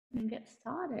and get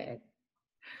started.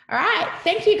 All right,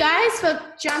 thank you guys for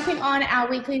jumping on our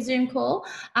weekly Zoom call.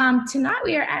 Tonight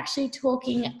we are actually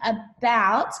talking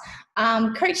about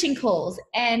coaching calls,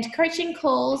 and coaching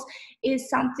calls is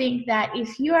something that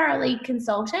if you are a lead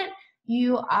consultant,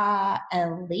 you are a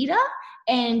leader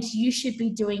and you should be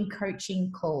doing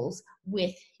coaching calls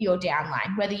with your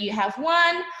downline, whether you have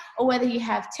one or whether you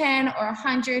have 10 or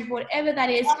 100, whatever that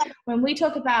is. When we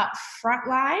talk about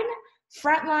frontline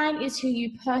is who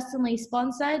you personally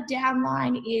sponsor.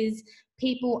 Downline is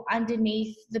people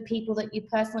underneath the people that you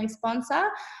personally sponsor.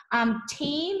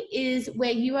 Team is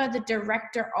where you are the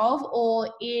director of, or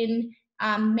in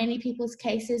many people's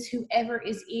cases, whoever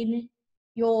is in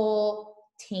your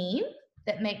team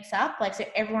that makes up, like, so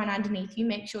everyone underneath you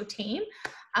makes your team.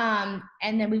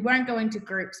 And then we won't go into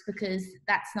groups because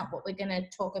that's not what we're going to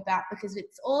talk about, because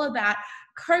it's all about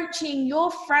coaching your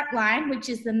frontline, which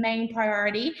is the main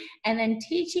priority, and then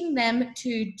teaching them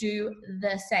to do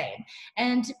the same.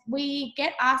 And we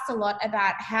get asked a lot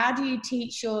about how do you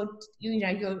teach your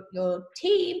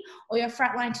team or your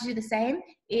frontline to do the same.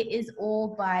 It is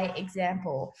all by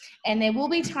example. And there will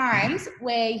be times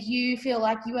where you feel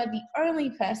like you are the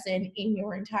only person in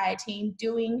your entire team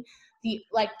doing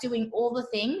all the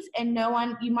things, and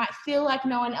you might feel like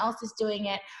no one else is doing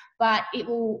it, but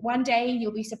one day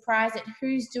you'll be surprised at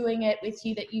who's doing it with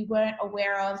you that you weren't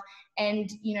aware of,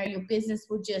 and your business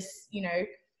will just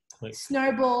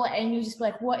snowball, and you just be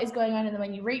like, what is going on? And then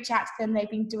when you reach out to them, they've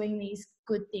been doing these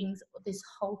good things this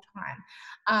whole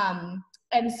time.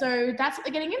 And so that's what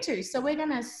we're getting into. So we're going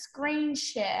to screen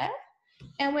share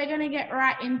and we're going to get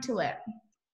right into it.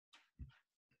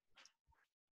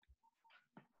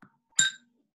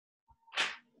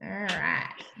 All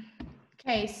right.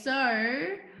 Okay,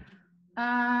 so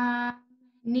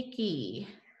Nikki,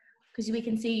 because we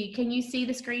can see you. Can you see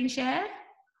the screen share?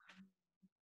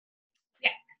 Yeah.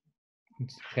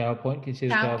 PowerPoint. Can you see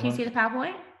the PowerPoint? Can you see the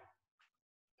PowerPoint?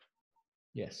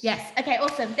 Yes. Yes. Okay,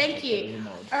 awesome. Thank you.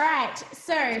 All right.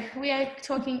 So we are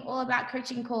talking all about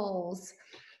coaching calls.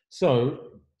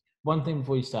 So one thing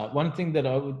before you start, one thing that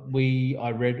I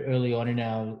read early on in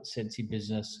our Sensi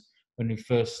business when we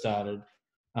first started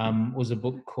was a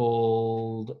book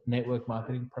called Network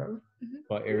Marketing Pro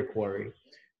by Eric Worre.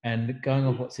 And going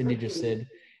off what Cindy just said,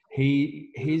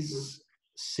 his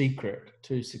secret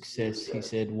to success, he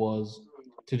said, was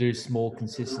to do small,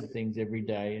 consistent things every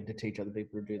day and to teach other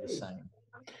people to do the same.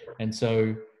 And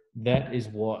so that is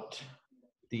what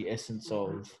the essence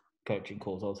of coaching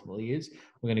calls ultimately is.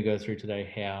 We're going to go through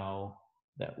today how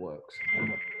that works.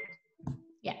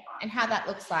 Yeah, and how that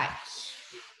looks like.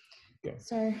 Okay.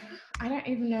 So I don't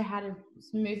even know how to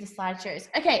move the slideshows.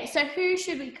 Okay, so who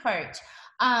should we coach?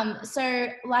 So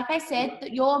like I said,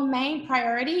 your main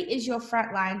priority is your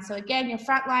frontline. So again, your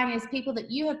frontline is people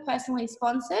that you have personally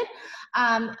sponsored.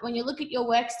 When you look at your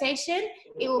workstation,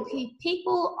 it will be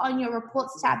people on your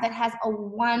reports tab that has a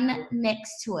 1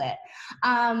 next to it.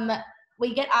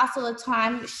 We get asked all the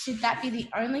time, should that be the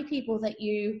only people that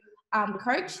you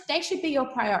coach? They should be your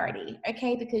priority,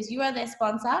 okay? Because you are their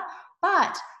sponsor.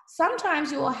 But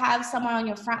sometimes you will have someone on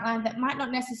your front line that might not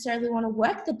necessarily want to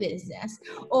work the business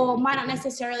or might not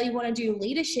necessarily want to do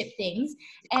leadership things.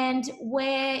 And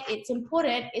where it's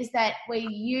important is that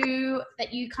you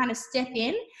kind of step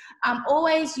in.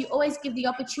 You always give the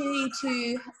opportunity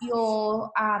to your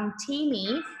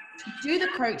teamie to do the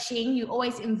coaching. You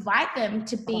always invite them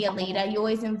to be a leader. You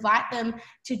always invite them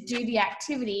to do the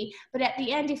activity. But at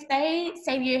the end, if they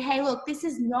say to you, hey, look, this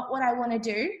is not what I want to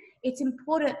do, it's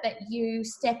important that you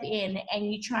step in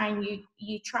and you try and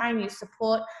you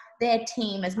support their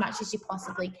team as much as you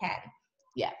possibly can.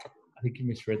 Yeah. I think you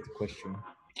misread the question.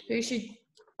 Who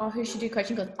should do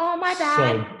coaching calls? Oh, my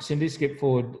bad. So Cindy, skip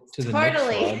forward to the next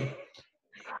slide.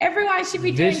 Everyone should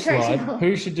be doing coaching calls.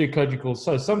 Who should do coaching calls?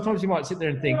 So sometimes you might sit there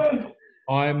and think,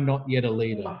 I'm not yet a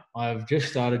leader. I've just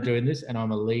started doing this and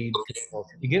I'm a lead.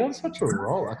 You get on such a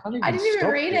roll. I didn't even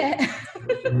read it.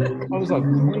 I was like,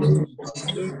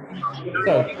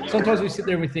 so sometimes we sit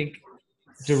there and we think,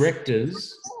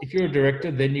 directors, if you're a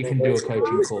director, then you can do a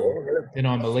coaching call. Then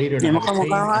I'm a leader and I have a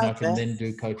team and I can then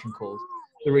do coaching calls.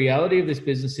 The reality of this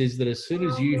business is that as soon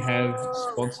as you have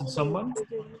sponsored someone,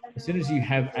 as soon as you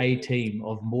have a team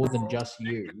of more than just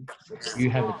you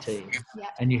have a team.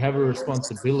 And you have a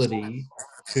responsibility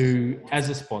to, as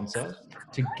a sponsor,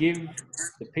 to give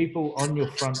the people on your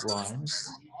front line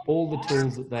all the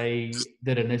tools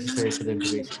that are necessary for them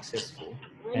to be successful.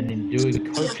 And in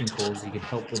doing coaching calls, you can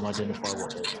help them identify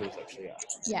what those tools actually are.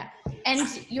 Yeah. And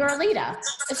you're a leader.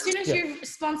 As soon as you've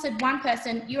sponsored one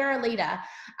person, you're a leader.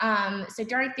 So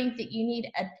don't think that you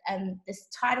need this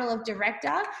title of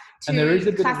director And there is to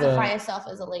a bit classify of yourself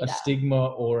as a leader. a stigma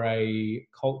or a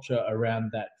culture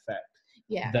around that fact.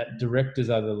 Yeah. That directors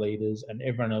are the leaders and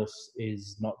everyone else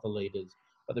is not the leaders.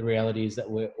 But the reality is that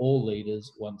we're all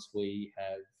leaders once we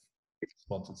have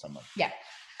sponsored someone. Yeah,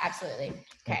 absolutely.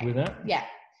 Okay. Happy with that? Yeah.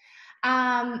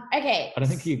 Okay. I don't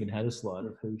think you even had a slide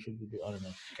of who should we do. I don't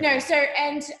know. No. So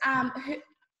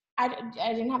I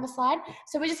didn't have a slide.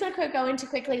 So we're just going to go into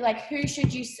quickly, like who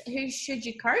should you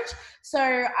coach? So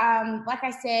like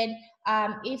I said,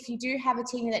 if you do have a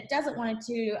team that doesn't want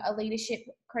to do a leadership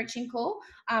coaching call,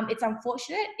 it's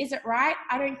unfortunate. Is it right?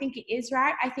 I don't think it is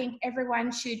right. I think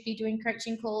everyone should be doing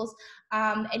coaching calls.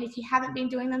 And if you haven't been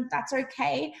doing them, that's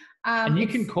okay. And you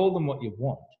can call them what you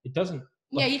want. It doesn't.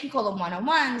 Yeah, you can call them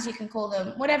one-on-ones. You can call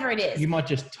them whatever it is. You might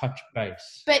just touch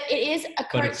base. But it is a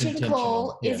coaching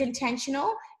call is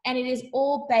intentional, and it is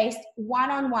all based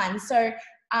one-on-one. So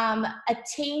a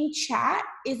team chat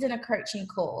isn't a coaching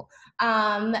call.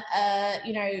 A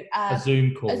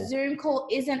Zoom call. A Zoom call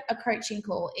isn't a coaching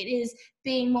call. It is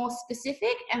being more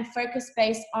specific and focus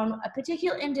based on a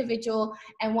particular individual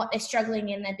and what they're struggling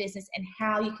in their business and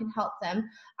how you can help them.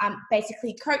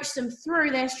 Basically coach them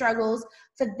through their struggles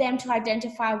for them to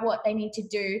identify what they need to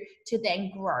do to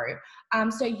then grow.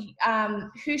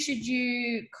 Who should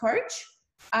you coach?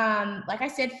 Like I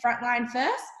said, frontline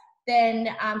first, then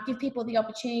give people the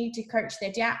opportunity to coach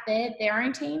their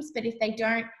own teams. But if they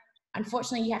don't,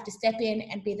 unfortunately, you have to step in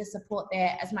and be the support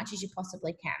there as much as you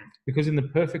possibly can. Because in the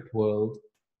perfect world,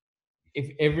 if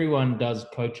everyone does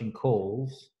coaching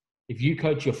calls, if you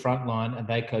coach your front line and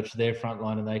they coach their front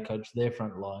line and they coach their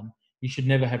front line, you should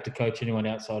never have to coach anyone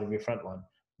outside of your front line.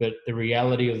 But the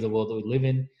reality of the world that we live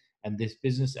in and this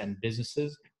business and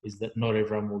businesses is that not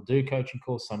everyone will do coaching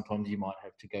calls. Sometimes you might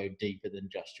have to go deeper than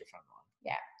just your front line.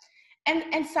 Yeah.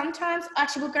 And sometimes,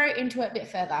 actually, we'll go into it a bit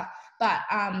further, but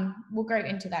we'll go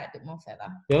into that a bit more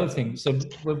further. The other thing, so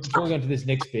before we go into this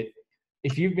next bit,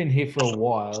 if you've been here for a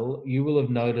while, you will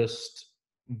have noticed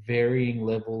varying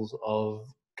levels of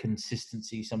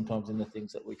consistency sometimes in the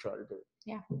things that we try to do.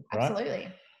 Yeah, right?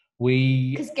 absolutely.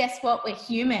 Because guess what? We're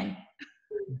human.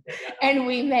 And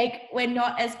we're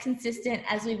not as consistent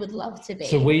as we would love to be.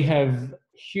 So we have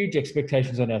huge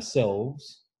expectations on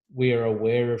ourselves. We are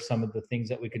aware of some of the things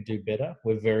that we could do better.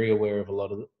 We're very aware of a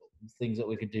lot of the things that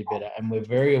we could do better. And we're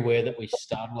very aware that we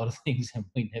start a lot of things and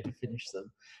we never finish them.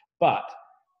 But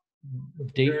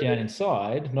deep down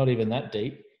inside, not even that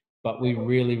deep, but we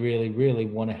really, really, really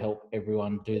want to help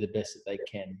everyone do the best that they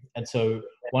can. And so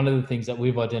one of the things that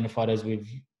we've identified as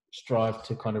we've strived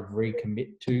to kind of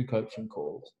recommit to coaching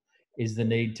calls is the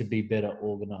need to be better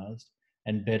organized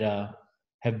and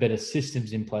have better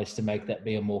systems in place to make that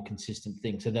be a more consistent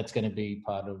thing. So that's going to be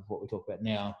part of what we talk about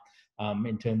now,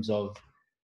 in terms of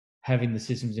having the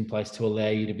systems in place to allow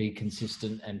you to be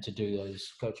consistent and to do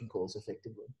those coaching calls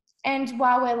effectively. And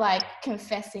while we're like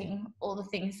confessing all the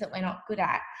things that we're not good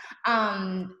at,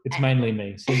 it's mainly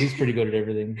me. So he's pretty good at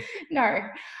everything. No,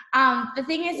 the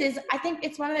thing is I think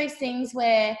it's one of those things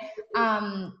where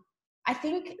I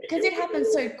think because it happened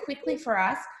so quickly for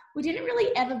us, we didn't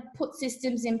really ever put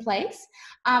systems in place.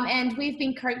 And we've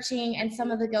been coaching, and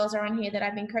some of the girls are on here that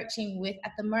I've been coaching with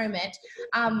at the moment.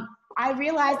 I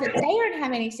realized that they don't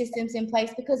have any systems in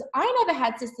place because I never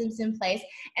had systems in place.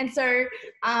 And so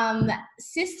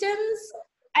systems,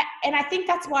 and I think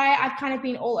that's why I've kind of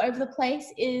been all over the place,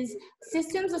 is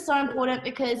systems are so important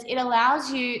because it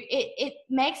allows you, it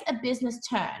makes a business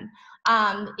turn.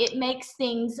 It makes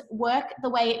things work the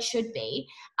way it should be.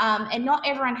 And not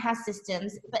everyone has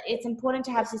systems, but it's important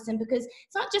to have systems because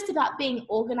it's not just about being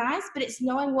organized, but it's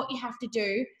knowing what you have to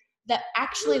do that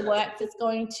actually works. That's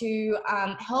going to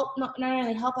help, not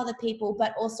only help other people,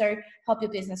 but also help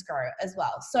your business grow as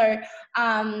well. So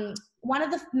one of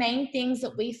the main things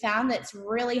that we found that's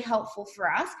really helpful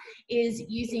for us is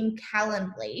using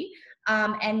Calendly.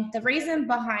 And the reason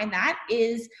behind that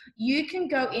is you can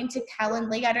go into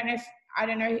Calendly. I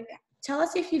don't know, tell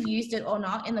us if you've used it or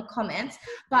not in the comments,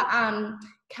 but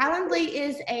Calendly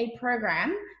is a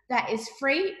program that is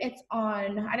free. It's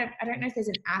on, I don't know if there's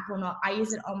an app or not. I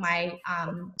use it on my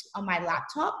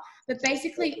laptop, but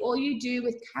basically all you do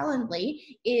with Calendly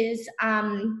is sorry,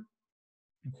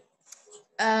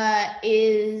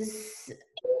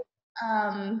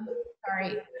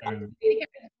 I'm going to get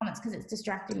rid of the comments because it's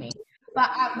distracting me. But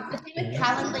the thing with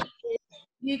Calendly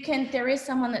is there is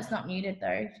someone that's not muted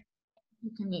though.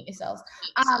 You can mute yourselves.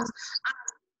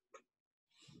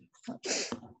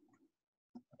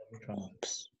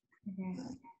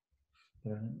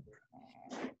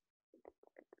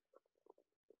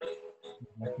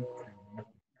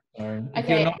 Okay.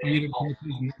 you're not muted, can you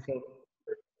please mute yourself?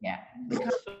 Yeah, we can't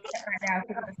do that right now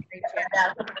because of the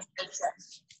screen share.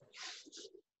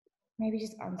 Maybe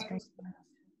just on screen.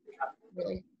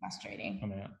 Really frustrating.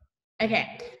 I'm out.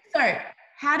 Okay, so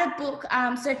how to book.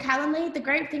 So Calendly, the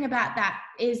great thing about that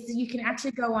is you can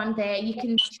actually go on there. You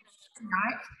can choose the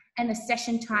night and the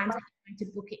session times that you're going to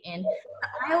book it in.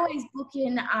 I always book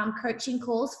in coaching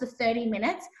calls for 30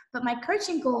 minutes, but my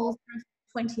coaching calls are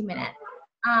 20 minutes.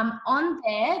 On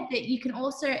there, that you can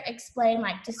also explain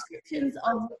like descriptions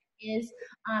of what it is.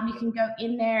 You can go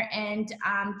in there and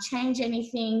change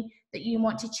anything that you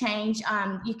want to change.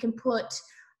 You can put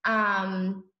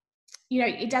you know,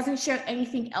 it doesn't show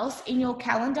anything else in your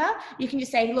calendar. You can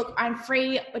just say, look, I'm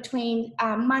free between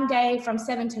Monday from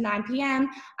 7 to 9 p.m.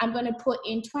 I'm going to put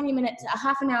in 20 minutes, a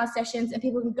half an hour sessions, and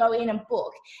people can go in and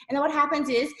book. And then what happens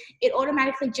is it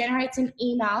automatically generates an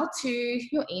email to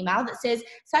your email that says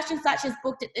such and such is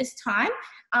booked at this time.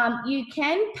 You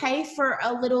can pay for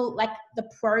a little, like the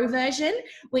pro version,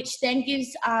 which then gives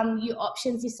you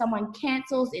options. If someone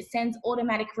cancels, it sends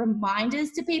automatic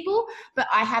reminders to people, but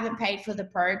I haven't paid for the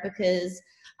pro because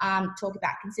talk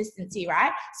about consistency,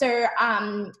 right? So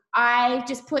I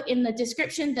just put in the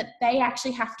description that they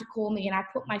actually have to call me, and I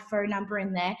put my phone number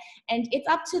in there, and it's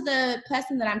up to the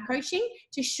person that I'm coaching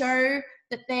to show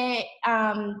that they're,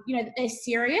 you know, that they're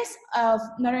serious of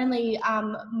not only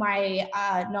my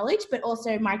knowledge, but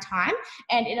also my time.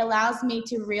 And it allows me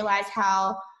to realize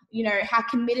how, you know, how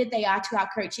committed they are to our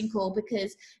coaching call,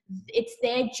 because it's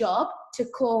their job to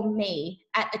call me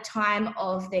at the time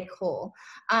of their call.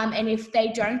 And if they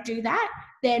don't do that,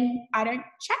 then I don't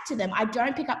chat to them. I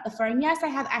don't pick up the phone. Yes, I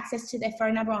have access to their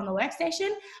phone number on the workstation,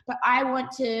 but I want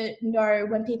to know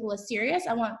when people are serious.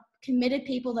 I want committed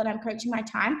people that I'm coaching my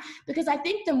time, because I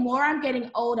think the more I'm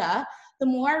getting older, the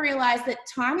more I realize that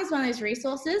time is one of those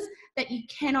resources that you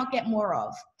cannot get more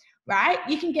of, right?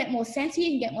 You can get more Scentsy, you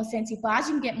can get more Scentsy bars,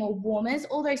 you can get more warmers,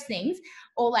 all those things,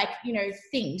 or like, you know,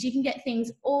 things. You can get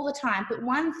things all the time, but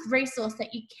one resource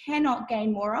that you cannot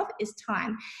gain more of is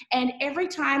time. And every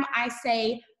time I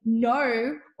say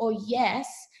no or yes,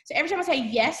 so every time I say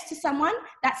yes to someone,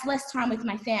 that's less time with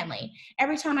my family.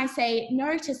 Every time I say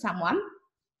no to someone,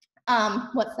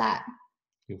 what's that?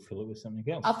 You'll fill it with something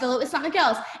else. I'll fill it with something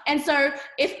else. And so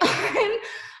if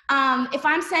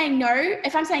I'm saying no,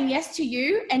 if I'm saying yes to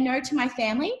you and no to my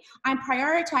family, I'm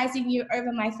prioritizing you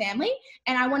over my family.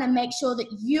 And I want to make sure that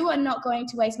you are not going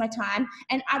to waste my time.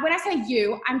 And when I say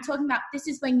you, I'm talking about, this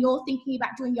is when you're thinking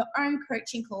about doing your own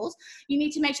coaching calls. You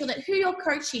need to make sure that who you're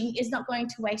coaching is not going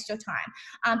to waste your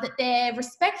time, that they're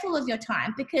respectful of your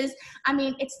time, because I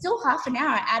mean, it's still half an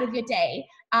hour out of your day,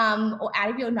 or out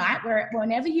of your night,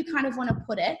 whenever you kind of want to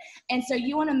put it. And so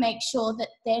you want to make sure that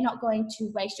they're not going to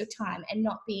waste your time and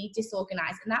not be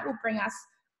disorganized. And that will bring us,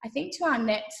 I think, to our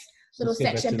next little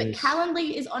section. But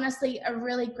Calendly is honestly a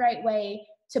really great way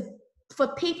for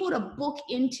people to book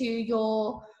into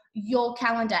your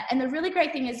calendar. And the really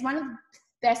great thing is, one of the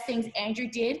best things Andrew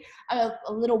did a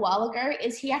little while ago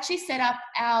is he actually set up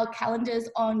our calendars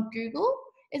on Google.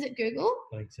 Is it Google?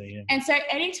 I think so, yeah. And so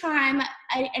anytime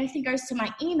anything goes to my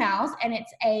emails and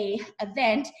it's a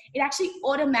event, it actually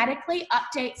automatically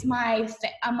updates my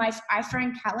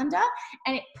iPhone calendar,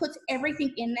 and it puts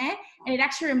everything in there, and it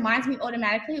actually reminds me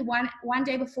automatically one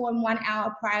day before and 1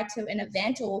 hour prior to an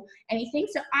event or anything.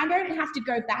 So I don't have to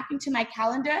go back into my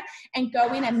calendar and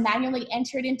go in and manually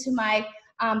enter it into my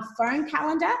phone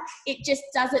calendar. It just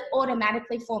does it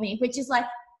automatically for me, which is like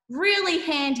really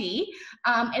handy.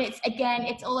 And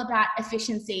it's all about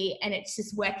efficiency, and it's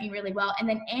just working really well. And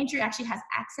then Andrew actually has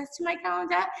access to my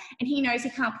calendar, and he knows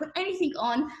he can't put anything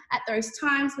on at those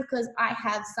times because I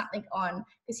have something on,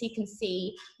 because he can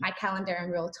see my calendar in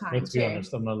real time. Let's be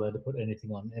honest, I'm not allowed to put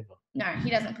anything on ever. No, he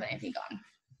doesn't put anything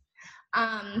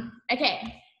on.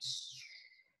 Okay,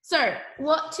 so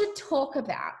what to talk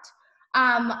about?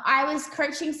 I was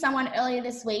coaching someone earlier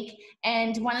this week,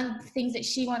 and one of the things that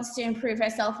she wants to improve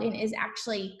herself in is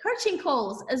actually coaching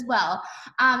calls as well.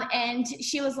 And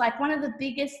she was like, one of the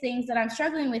biggest things that I'm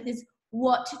struggling with is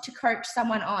what to coach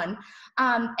someone on.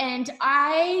 And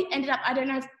I ended up, I don't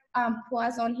know if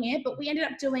was on here, but we ended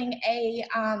up doing a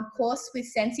course with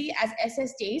Scentsy as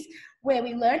SSDs, where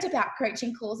we learned about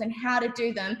coaching calls and how to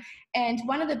do them. And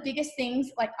one of the biggest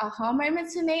things, like aha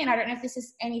moments for me, and I don't know if this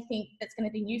is anything that's going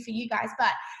to be new for you guys,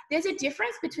 but there's a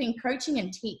difference between coaching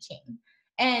and teaching.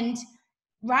 And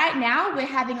right now we're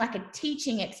having like a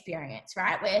teaching experience,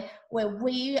 right? Where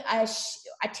we are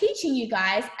teaching you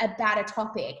guys about a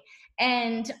topic.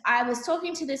 And I was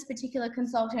talking to this particular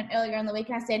consultant earlier in the week,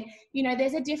 and I said, you know,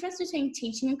 there's a difference between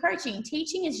teaching and coaching.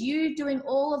 Teaching is you doing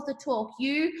all of the talk.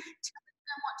 You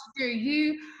what to do,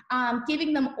 you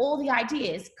giving them all the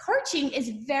ideas. Coaching is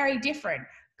very different.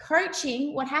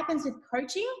 Coaching, what happens with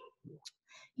coaching,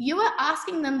 you are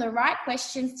asking them the right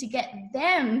questions to get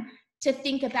them to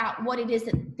think about what it is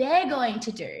that they're going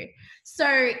to do.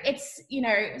 So it's,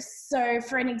 so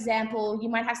for an example, you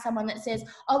might have someone that says,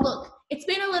 oh, look, it's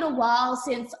been a little while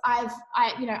since I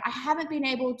haven't been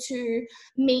able to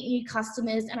meet new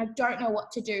customers and I don't know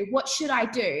what to do. What should I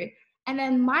do? And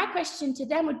then my question to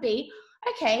them would be,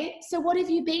 okay, so what have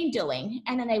you been doing?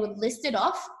 And then they would list it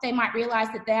off. They might realize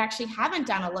that they actually haven't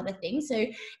done a lot of things. So,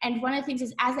 and one of the things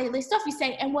is, as they list off, you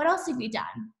say, and what else have you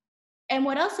done? And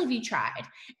what else have you tried?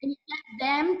 And you get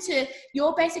them to,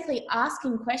 you're basically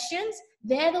asking questions.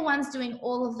 They're the ones doing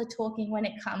all of the talking when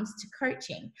it comes to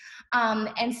coaching.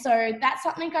 And so that's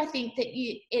something I think that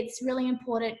it's really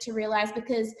important to realize,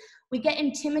 because we get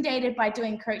intimidated by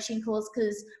doing coaching calls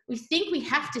because we think we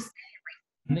have to say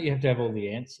everything. And you have to have all the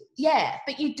answers. Yeah,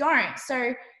 but you don't.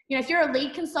 So, if you're a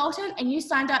lead consultant and you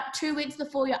signed up 2 weeks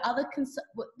before your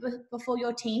before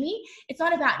your teamie, it's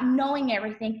not about knowing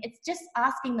everything. It's just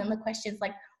asking them the questions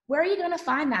like, where are you going to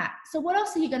find that? So what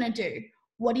else are you going to do?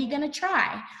 What are you going to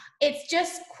try? It's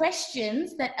just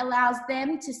questions that allows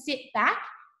them to sit back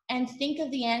and think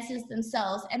of the answers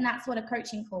themselves. And that's what a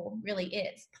coaching call really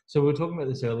is. So we were talking about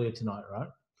this earlier tonight, right?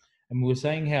 And we were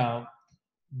saying how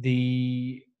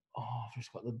I've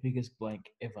just got the biggest blank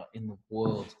ever in the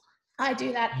world. I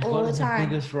do that all the time. The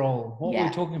biggest role. What were we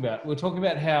talking about? We're talking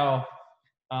about how,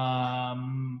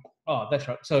 that's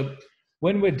right. So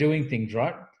when we're doing things,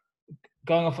 right,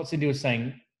 going off what Cindy was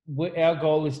saying, our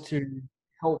goal is to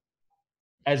help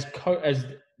as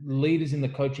leaders in the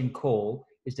coaching call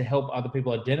is to help other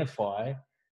people identify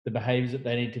the behaviors that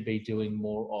they need to be doing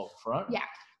more of, right? Yeah.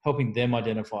 Helping them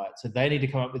identify it. So they need to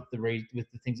come up with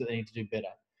the things that they need to do better.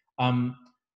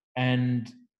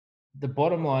 And the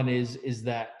bottom line is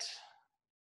that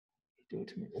you do it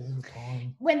to me all the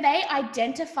time. When they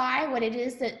identify what it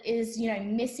is that is,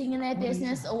 missing in their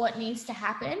business or what needs to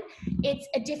happen, it's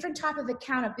a different type of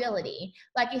accountability.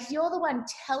 Like if you're the one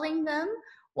telling them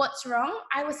what's wrong,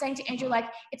 I was saying to Andrew, like,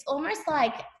 it's almost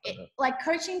like,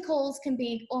 coaching calls can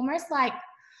be almost like,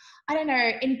 I don't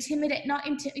know,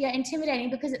 intimidating,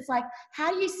 because it's like,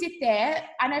 how do you sit there?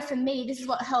 I know for me, this is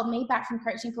what held me back from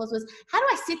coaching calls was, how do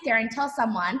I sit there and tell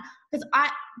someone, because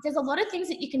there's a lot of things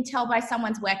that you can tell by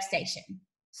someone's workstation.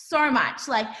 So much.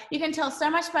 Like you can tell so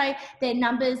much by their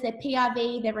numbers, their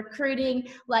PRV, their recruiting.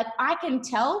 Like I can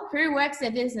tell who works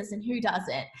their business and who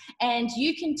doesn't. And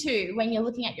you can too when you're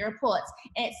looking at your reports.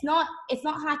 And it's not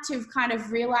hard to kind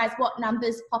of realize what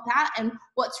numbers pop out and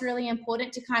what's really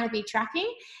important to kind of be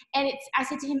tracking. And I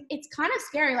said to him, it's kind of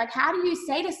scary. Like how do you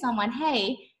say to someone,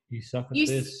 hey, you suck at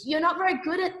this. You're not very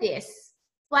good at this.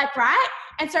 Like, right?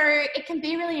 And so it can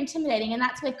be really intimidating. And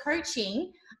that's where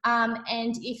coaching,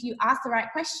 and if you ask the right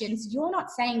questions, you're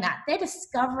not saying that. They're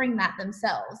discovering that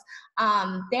themselves.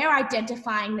 They're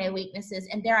identifying their weaknesses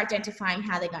and they're identifying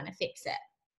how they're going to fix it.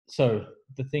 So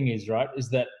the thing is, right, is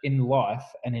that in life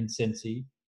and in Sensi,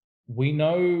 we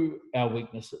know our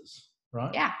weaknesses,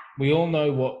 right? Yeah. We all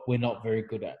know what we're not very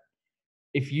good at.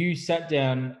 If you sat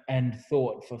down and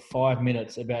thought for 5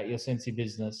 minutes about your Sensi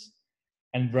business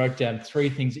and wrote down 3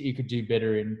 things that you could do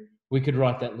better in, we could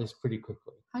write that list pretty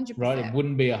quickly. 100%. Right? It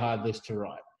wouldn't be a hard list to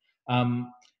write.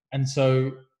 And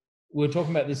so we were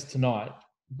talking about this tonight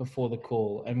before the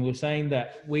call, and we were saying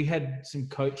that we had some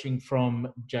coaching from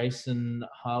Jason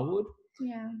Harwood.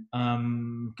 Yeah. A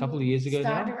couple of years ago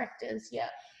Star now. Directors, yeah.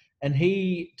 And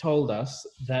he told us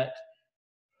that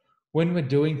when we're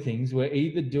doing things, we're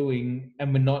either doing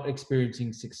and we're not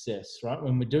experiencing success, right?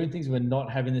 When we're doing things, we're not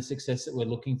having the success that we're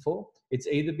looking for. It's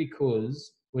either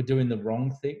because we're doing the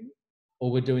wrong thing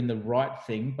or we're doing the right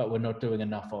thing, but we're not doing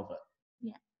enough of it.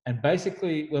 Yeah. And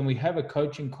basically, when we have a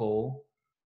coaching call,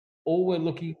 all we're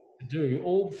looking to do,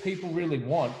 all people really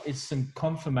want is some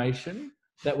confirmation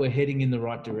that we're heading in the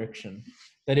right direction.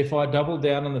 That if I double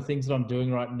down on the things that I'm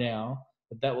doing right now,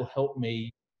 that will help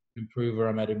me improve where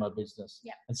I'm at in my business.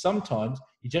 Yeah. And sometimes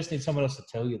you just need someone else to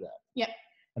tell you that. Yeah.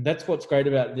 And that's what's great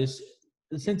about this.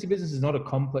 The Sensi business is not a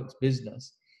complex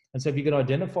business. And so if you can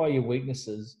identify your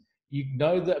weaknesses, you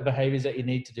know the behaviors that you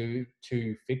need to do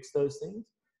to fix those things.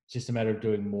 It's just a matter of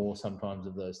doing more sometimes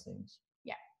of those things.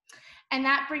 Yeah. And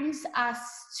that brings us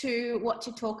to what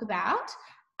to talk about,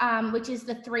 which is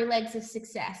the 3 legs of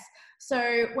success.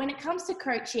 So when it comes to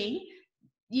coaching,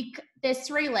 there's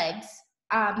 3 legs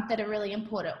that are really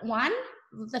important. One,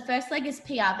 the first leg is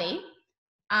PRV.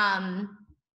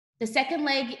 The second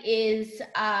leg is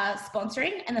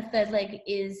sponsoring, and the third leg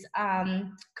is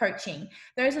coaching.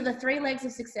 Those are the 3 legs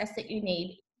of success that you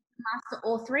need master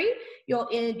all three,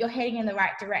 you're heading in the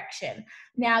right direction.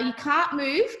 Now, you can't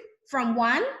move from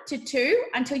 1 to 2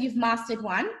 until you've mastered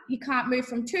 1. You can't move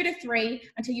from 2 to 3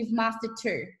 until you've mastered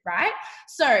 2, right?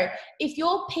 So if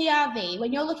your PRV,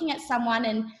 when you're looking at someone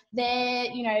and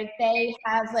they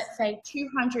have, let's say,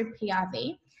 200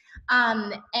 PRV,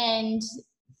 and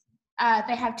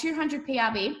they have 200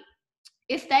 PRV,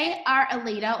 if they are a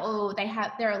leader or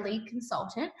they're a lead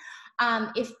consultant,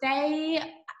 if they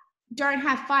don't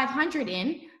have 500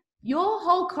 in, your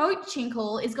whole coaching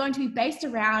call is going to be based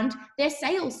around their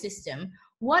sales system.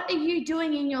 What are you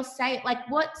doing in your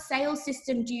what sales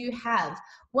system do you have?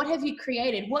 What have you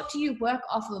created? What do you work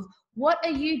off of? What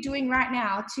are you doing right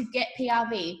now to get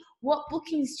PRV? What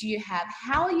bookings do you have?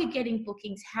 How are you getting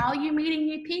bookings? How are you meeting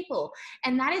new people?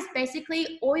 And that is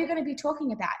basically all you're going to be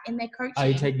talking about in their coaching. Are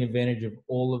you taking advantage of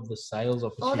all of the sales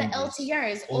opportunities? All the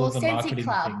LTOs, all of the Sensi marketing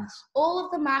Club, things. all of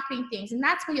the marketing things. And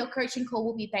that's where your coaching call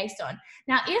will be based on.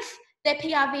 Now, if their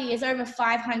PRV is over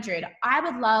 500, I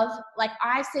would love, like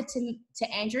I said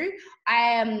to Andrew,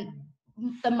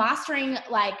 the mastering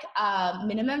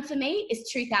minimum for me is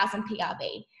 2,000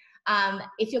 PRV.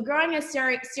 If you're growing a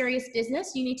serious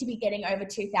business, you need to be getting over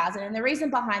 2,000. And the reason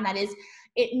behind that is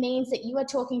it means that you are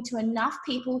talking to enough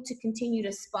people to continue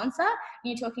to sponsor. And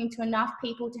you're talking to enough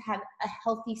people to have a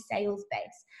healthy sales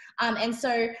base. And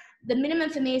so the minimum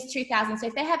for me is 2,000. So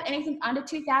if they have anything under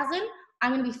 2,000,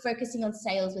 I'm going to be focusing on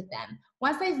sales with them.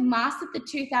 Once they've mastered the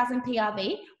 2,000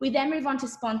 PRV, we then move on to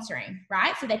sponsoring,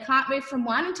 right? So they can't move from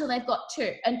 1 until they've got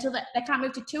 2, they can't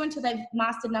move to 2 until they've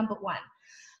mastered number 1.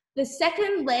 The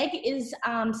second leg is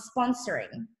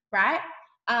sponsoring, right?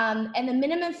 And the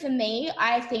minimum for me,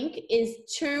 I think, is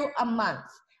 2 a month.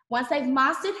 Once they've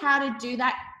mastered how to do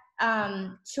that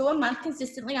 2 a month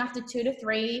consistently after 2 to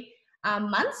 3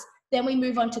 months, then we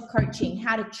move on to coaching,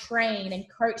 how to train and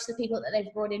coach the people that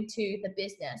they've brought into the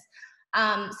business.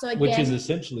 So again, which is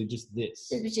essentially just this.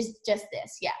 Which is just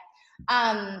this, yeah.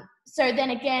 So then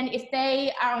again, if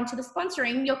they are onto the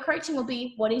sponsoring, your coaching will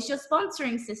be, what is your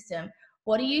sponsoring system?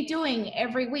 What are you doing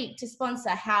every week to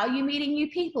sponsor? How are you meeting new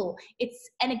people?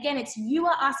 And again, it's you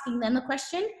are asking them the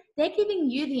question, they're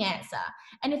giving you the answer.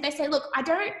 And if they say, look, I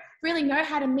don't really know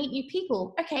how to meet new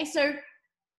people. Okay, so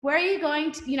where are you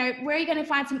going to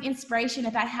find some inspiration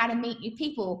about how to meet new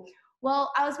people?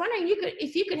 Well, I was wondering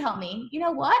if you could help me. You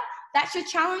know what? That's your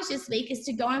challenge this week, is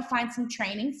to go and find some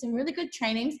really good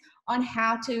trainings on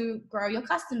how to grow your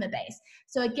customer base.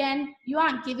 So again, you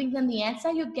aren't giving them the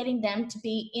answer, you're getting them to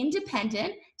be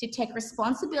independent, to take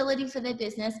responsibility for their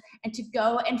business, and to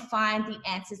go and find the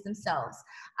answers themselves.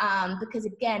 Because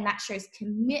again, that shows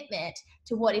commitment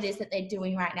to what it is that they're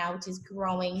doing right now, which is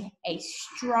growing a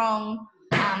strong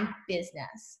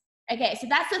business. Okay, so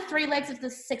that's the 3 legs of the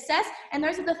success, and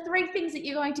those are the 3 things that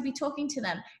you're going to be talking to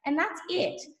them, and that's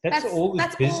it. That's all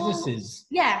these businesses.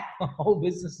 Yeah. All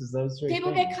businesses, those 3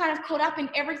 People things. get kind of caught up in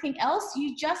everything else.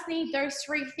 You just need those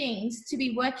 3 things to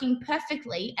be working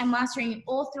perfectly and mastering in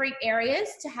all 3 areas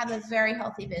to have a very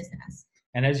healthy business.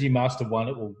 And as you master one,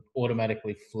 it will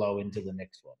automatically flow into the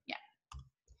next one. Yeah.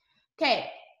 Okay,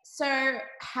 so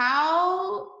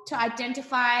how to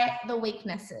identify the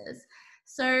weaknesses.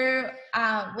 So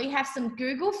we have some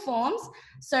Google Forms.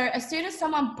 So as soon as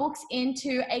someone books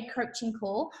into a coaching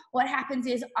call, what happens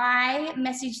is I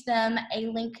message them a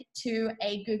link to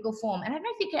a Google form. And I don't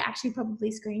know if you could actually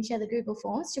probably screen share the Google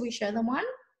Forms. Should we show them one?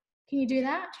 Can you do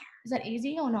that? Is that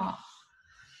easy or not?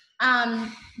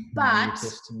 But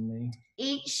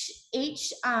each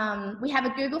we have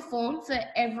a Google form for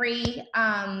every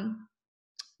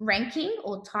ranking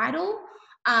or title.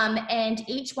 And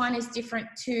each one is different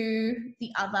to the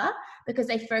other because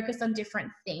they focus on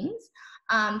different things.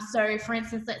 So for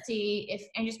instance, let's see if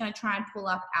Andrew's going to try and pull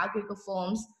up our Google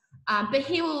Forms. But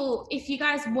he will, if you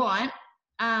guys want,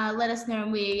 let us know,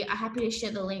 and we are happy to share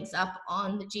the links up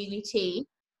on the GVT.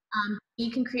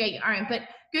 You can create your own, but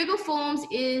Google Forms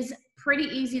is pretty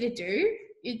easy to do.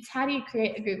 It's how do you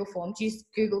create a Google form? Do you just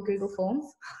Google Forms?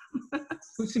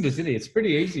 It's pretty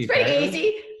easy. It's pretty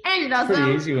easy. Andrew does them. It's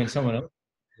pretty easy when someone else.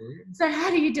 So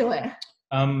how do you do it?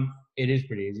 It is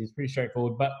pretty easy. It's pretty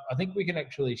straightforward, but I think we can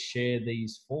actually share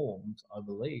these forms, I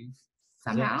believe.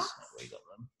 Somehow. We got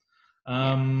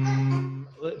them.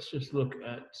 Let's just look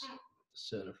at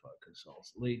certified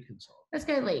consultants, lead consultant. Let's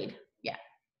go lead. Yeah.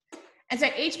 And so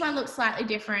each one looks slightly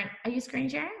different. Are you screen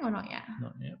sharing or not yet?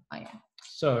 Not yet. Oh yeah.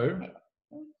 So okay.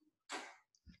 I'm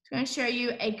going to show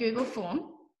you a Google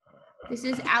form. This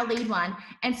is our lead one.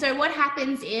 And so what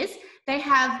happens is they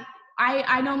have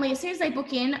I normally, as soon as they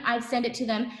book in, I send it to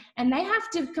them, and they have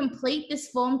to complete this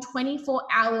form 24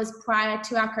 hours prior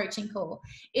to our coaching call.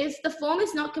 If the form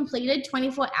is not completed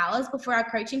 24 hours before our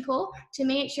coaching call, to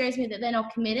me, it shows me that they're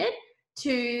not committed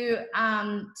to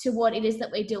what it is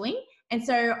that we're doing. And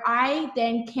so I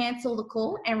then cancel the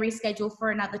call and reschedule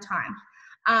for another time.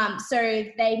 So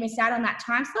they miss out on that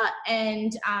time slot,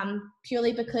 and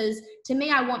purely because, to me,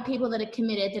 I want people that are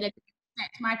committed, that are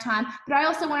my time, but I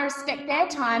also want to respect their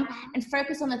time and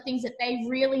focus on the things that they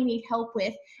really need help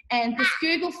with. And this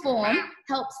Google form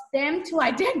helps them to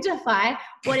identify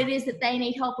what it is that they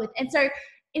need help with. And so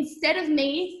instead of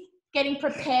me getting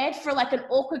prepared for like an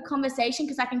awkward conversation,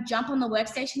 because I can jump on the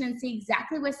workstation and see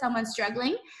exactly where someone's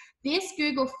struggling, this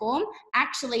Google form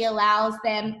actually allows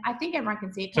them, I think everyone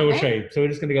can see it. So we'll show you. So we're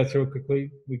just going to go through it quickly.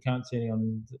 We can't see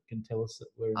anyone that can tell us that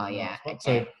we're in the right spot.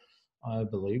 Okay. So I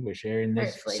believe we're sharing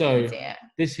this. Hopefully so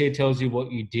this here tells you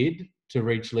what you did to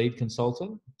reach lead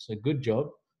consultant. So good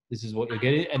job. This is what you're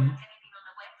getting.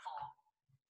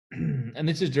 And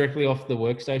this is directly off the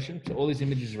workstation. So all these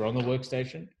images are on the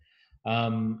workstation.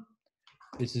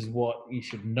 This is what you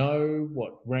should know,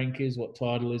 what rank is, what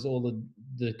title is, all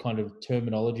the kind of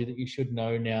terminology that you should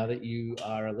know now that you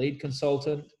are a lead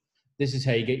consultant. This is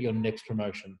how you get your next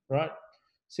promotion, right?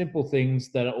 Simple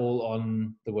things that are all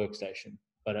on the workstation,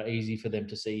 but are easy for them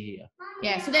to see here.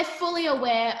 Yeah, so they're fully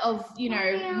aware of, you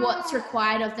know, what's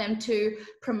required of them to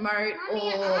promote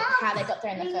or how they got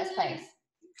there in the first place.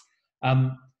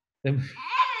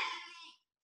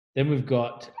 Then we've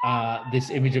got this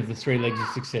image of the 3 legs of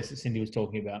success that Cindy was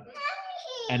talking about,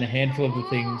 and a handful of the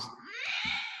things.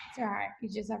 It's all right. You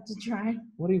just have to try.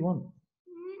 What do you want?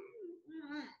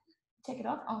 Take it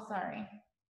off? Oh, sorry.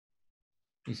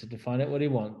 He said to find out what he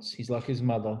wants. He's like his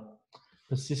mother,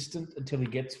 persistent until he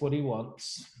gets what he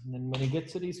wants. And then when he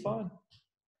gets it, he's fine.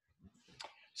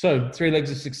 So 3 legs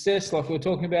of success, like we were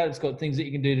talking about, it's got things that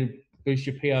you can do to boost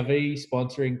your PRV,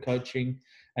 sponsoring, coaching,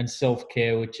 and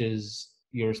self-care, which is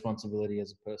your responsibility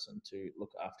as a person to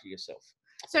look after yourself.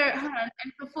 So hold on,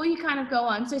 and before you kind of go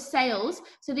on, so sales,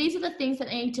 so these are the things that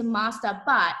they need to master,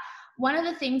 but one of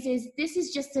the things is this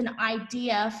is just an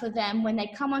idea for them when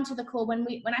they come onto the call. When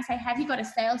I say, have you got a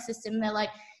sales system? They're like,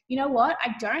 you know what?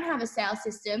 I don't have a sales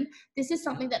system. This is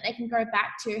something that they can go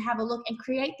back to, have a look and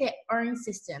create their own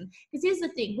system. Because here's the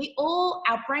thing,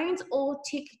 our brains all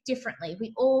tick differently.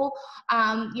 We all,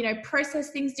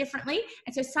 process things differently.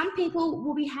 And so some people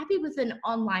will be happy with an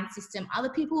online system. Other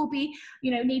people will be,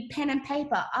 need pen and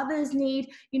paper. Others need,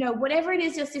 whatever it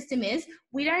is your system is.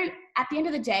 We don't, at the end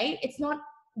of the day, it's not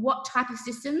what type of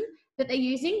system that they're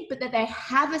using, but that they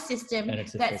have a system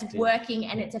that's working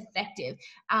and it's effective.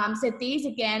 So these,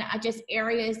 again, are just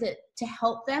areas that to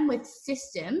help them with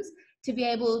systems to be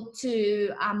able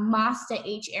to master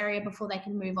each area before they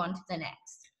can move on to the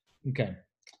next. Okay.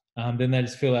 Then they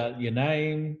just fill out your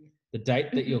name, the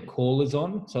date that your call is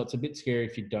on. So it's a bit scary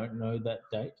if you don't know that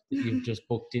date that you've just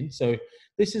booked in. So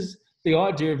this is the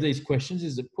idea of these questions,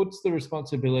 is it puts the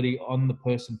responsibility on the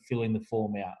person filling the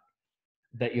form out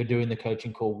that you're doing the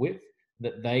coaching call with,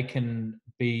 that they can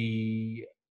be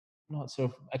not sort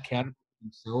of accountable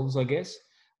themselves, I guess,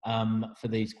 for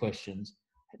these questions.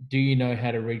 Do you know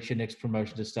how to reach your next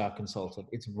promotion to star consultant?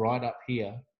 It's right up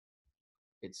here.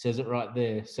 It says it right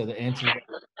there. So the answer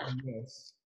is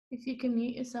yes. If you can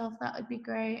mute yourself, that would be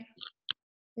great.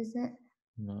 Is it?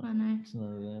 No, oh, no. It's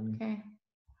none of them. Okay.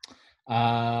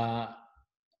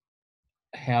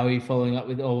 How are you following up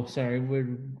with,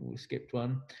 we skipped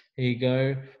one. Here you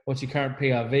go. What's your current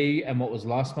PRV and what was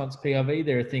last month's PRV?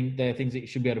 There are things that you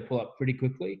should be able to pull up pretty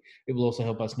quickly. It will also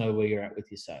help us know where you're at with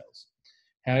your sales.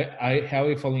 How are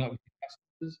you following up with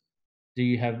your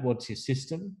customers? What's your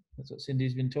system? That's what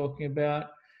Cindy's been talking about.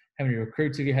 How many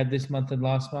recruits have you had this month and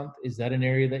last month? Is that an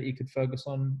area that you could focus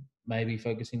on? Maybe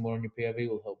focusing more on your PRV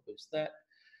will help boost that.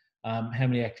 How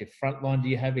many active frontline do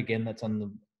you have? Again, that's on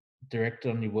the direct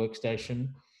on your workstation.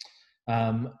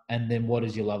 And then what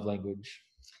is your love language?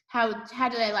 How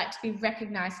do they like to be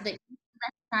recognized, so that you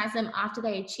recognize them after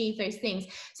they achieve those things?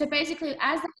 So basically,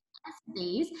 as they test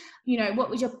these, what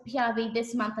was your PRV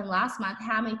this month and last month?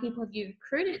 How many people have you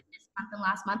recruited this month and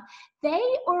last month? They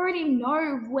already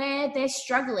know where they're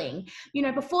struggling.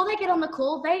 Before they get on the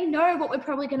call, they know what we're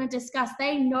probably going to discuss.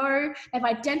 They know, they've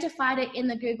identified it in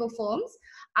the Google Forms.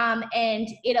 And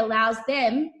it allows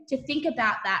them to think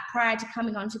about that prior to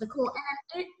coming onto the call.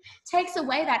 And it takes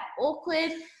away that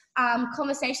awkward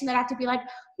conversation that I have to be like,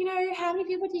 how many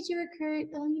people did you recruit?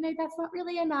 That's not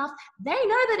really enough. They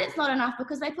know that it's not enough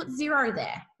because they put 0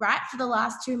 there, right, for the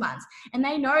last 2 months. And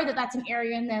they know that that's an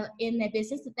area in their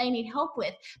business that they need help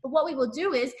with. But what we will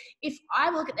do is, if I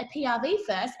look at their PRV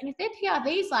first, and if their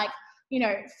PRV is like,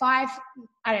 5,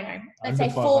 I don't know, let's say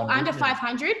 4 under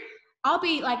 500, I'll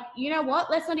be like, you know what?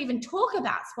 Let's not even talk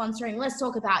about sponsoring. Let's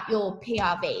talk about your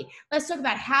PRV. Let's talk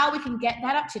about how we can get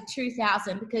that up to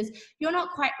 2,000, because you're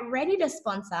not quite ready to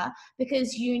sponsor,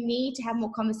 because you need to have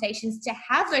more conversations to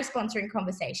have those sponsoring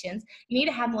conversations. You need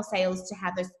to have more sales to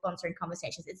have those sponsoring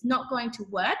conversations. It's not going to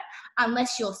work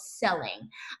unless you're selling.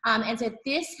 And so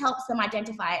this helps them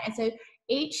identify it. And so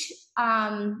each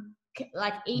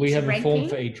we have a form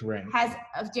for each rank, has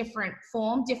a different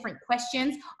form, different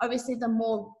questions. Obviously, the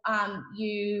more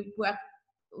you work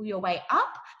your way up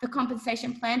the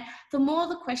compensation plan, the more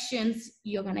the questions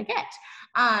you're going to get.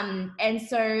 And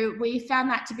so we found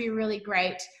that to be really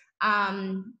great,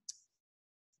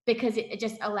 because it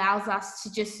just allows us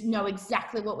to just know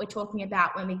exactly what we're talking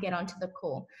about when we get onto the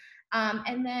call.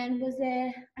 And then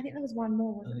I think there was one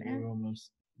more, wasn't there?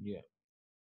 Almost, yeah.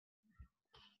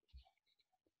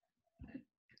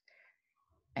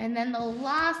 And then the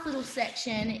last little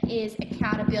section is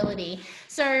accountability.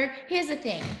 So here's the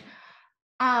thing.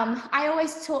 I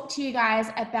always talk to you guys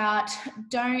about,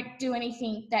 don't do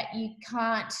anything that you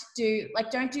can't do.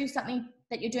 Like, don't do something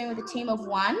that you're doing with a team of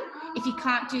 1 if you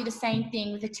can't do the same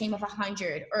thing with a team of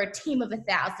 100 or a team of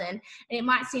 1,000. And it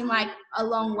might seem like a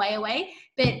long way away,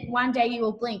 but one day you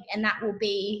will blink and that will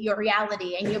be your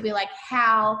reality. And you'll be like,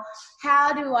 how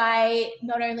do I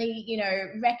not only,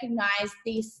 recognize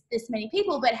this many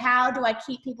people, but how do I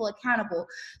keep people accountable?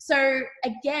 So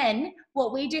again,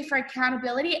 what we do for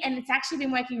accountability, and it's actually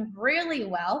been working really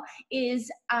well, is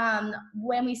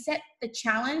when we set the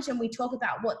challenge and we talk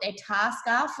about what their tasks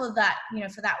are for that,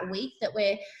 for that week that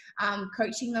we're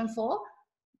coaching them for,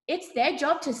 it's their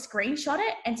job to screenshot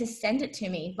it and to send it to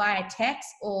me via text,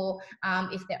 or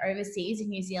if they're overseas in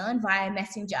New Zealand, via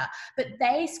Messenger. But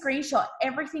they screenshot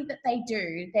everything that they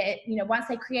do. That, once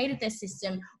they created their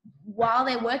system, while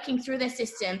they're working through their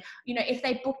system, if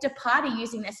they booked a party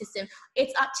using their system,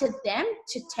 it's up to them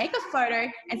to take a photo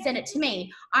and send it to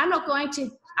me. I'm not going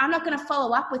to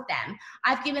follow up with them.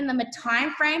 I've given them a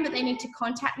time frame that they need to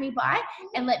contact me by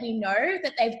and let me know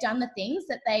that they've done the things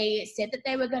that they said that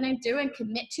they were going to do and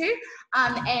commit to.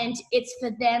 And it's for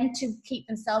them to keep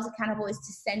themselves accountable, is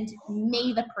to send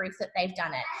me the proof that they've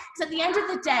done it. Because at the end of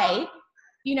the day,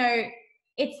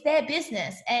 it's their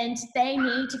business, and they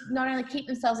need to not only keep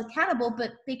themselves accountable,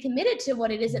 but be committed to what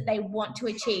it is that they want to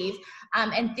achieve.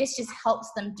 And this just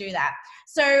helps them do that.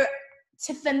 So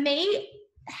for me,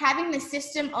 having the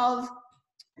system of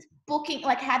booking,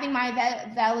 like having my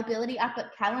availability up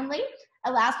at Calendly,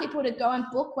 allows people to go and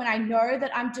book when I know that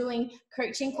I'm doing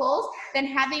coaching calls. Then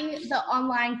having the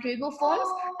online Google Forms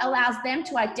allows them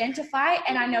to identify,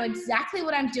 and I know exactly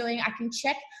what I'm doing. I can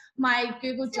check my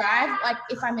Google Drive, like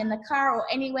if I'm in the car or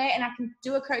anywhere, and I can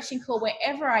do a coaching call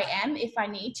wherever I am if I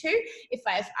need to, if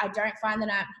I don't find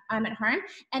that I'm at home.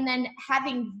 And then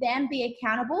having them be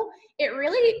accountable, it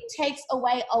really takes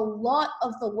away a lot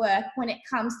of the work when it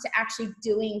comes to actually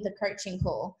doing the coaching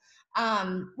call,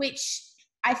 which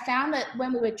I found that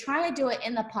when we were trying to do it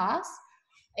in the past,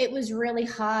 it was really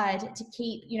hard to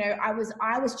keep, I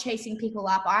was chasing people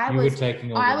up. I was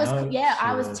taking all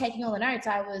the notes.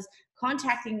 I was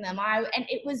contacting them. And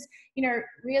it was,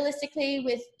 realistically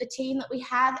with the team that we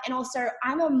have, and also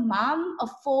I'm a mum of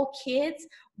 4 kids,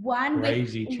 one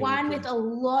with a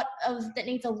lot of, that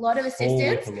needs a lot of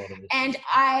assistance. And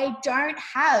I don't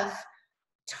have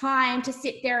time to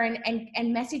sit there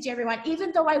and message everyone,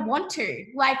 even though I want to,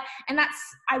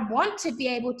 I want to be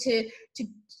able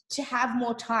to have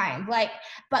more time,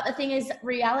 but the thing is,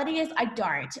 reality is I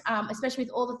don't, especially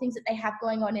with all the things that they have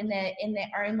going on in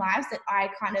their own lives, that I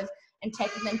kind of am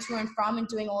taking them to and from and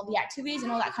doing all the activities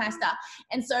and all that kind of stuff.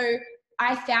 And so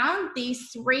I found these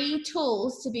 3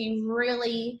 tools to be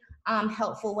really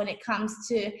helpful when it comes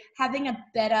to having a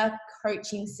better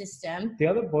coaching system. The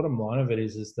other bottom line of it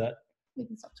is that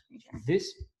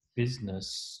this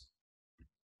business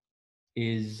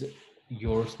is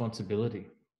your responsibility.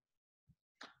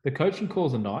 The coaching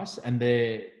calls are nice and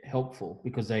they're helpful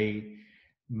because they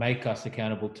make us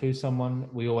accountable to someone.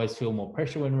 We always feel more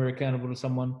pressure when we're accountable to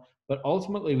someone, but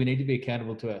ultimately we need to be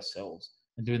accountable to ourselves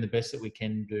and doing the best that we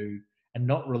can do, and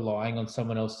not relying on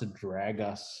someone else to drag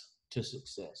us to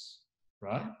success,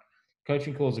 right?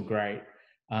 Coaching calls are great,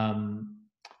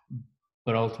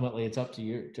 but ultimately it's up to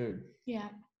you too. Yeah.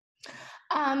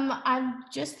 I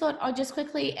just thought I'll just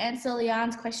quickly answer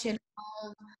Leanne's question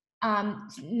of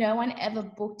No one ever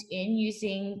booked in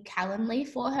using Calendly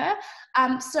for her.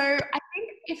 So I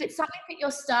think if it's something that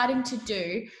you're starting to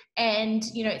do, and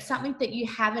you know it's something that you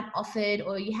haven't offered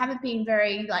or you haven't been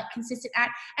very like consistent at,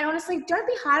 and honestly, don't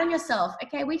be hard on yourself.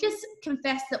 Okay, we just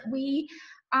confess that we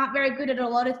aren't very good at a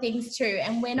lot of things too,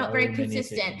 and we're not very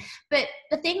consistent. But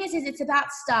the thing is it's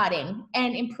about starting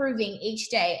and improving each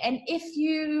day. And if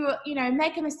you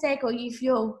make a mistake, or you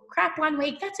feel crap one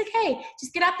week, that's okay.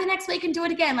 Just get up the next week and do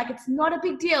it again. Like, it's not a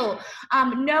big deal.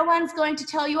 No one's going to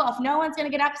tell you off. No one's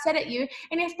going to get upset at you.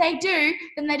 And if they do,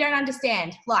 then they don't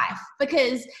understand life,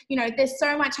 because there's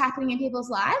so much happening in people's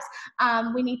lives.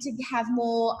 We need to have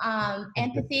more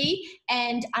empathy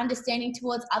and understanding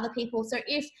towards other people. So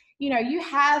if you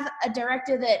have a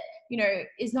director that,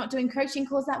 is not doing coaching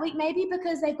calls that week, maybe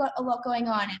because they've got a lot going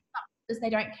on and because they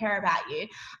don't care about you.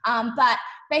 But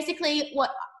basically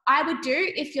what I would do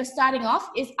if you're starting off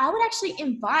is I would actually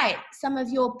invite some of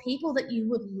your people that you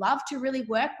would love to really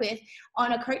work with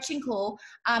on a coaching call,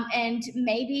 and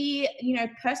maybe,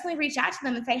 personally reach out to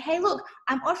them and say, hey, look,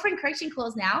 I'm offering coaching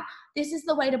calls now. This is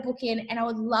the way to book in, and I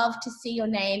would love to see your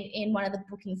name in one of the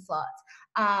booking slots.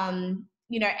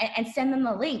 And send them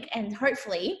the link, and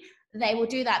hopefully they will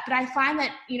do that. But I find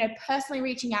that, personally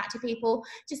reaching out to people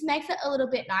just makes it a little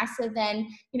bit nicer than,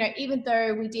 even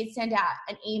though we did send out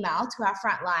an email to our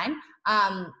front line,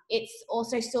 it's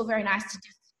also still very nice to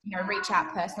just, reach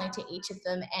out personally to each of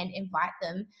them and invite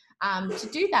them to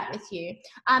do that with you.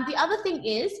 The other thing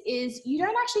is you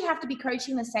don't actually have to be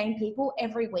coaching the same people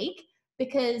every week,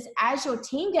 because as your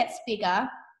team gets bigger,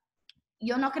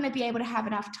 you're not going to be able to have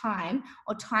enough time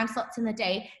or time slots in the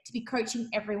day to be coaching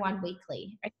everyone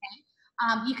weekly.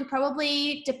 Okay. You could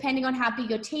probably, depending on how big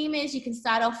your team is, you can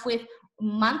start off with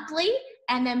monthly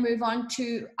and then move on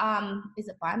to, is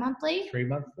it bi-monthly? 3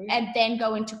 monthly. And then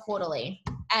go into quarterly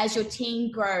as your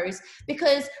team grows.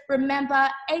 Because remember,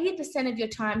 80% of your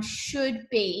time should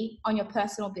be on your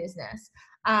personal business.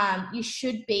 You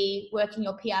should be working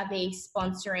your PRV,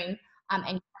 sponsoring, and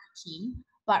coaching.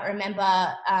 But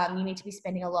remember, you need to be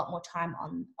spending a lot more time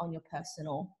on your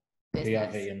personal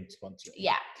business. PRV and sponsoring.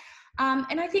 Yeah.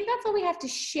 And I think that's all we have to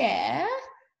share.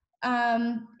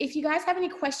 If you guys have any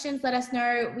questions, let us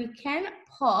know. We can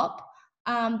pop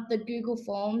the Google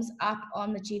Forms up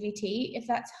on the GVT if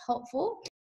that's helpful.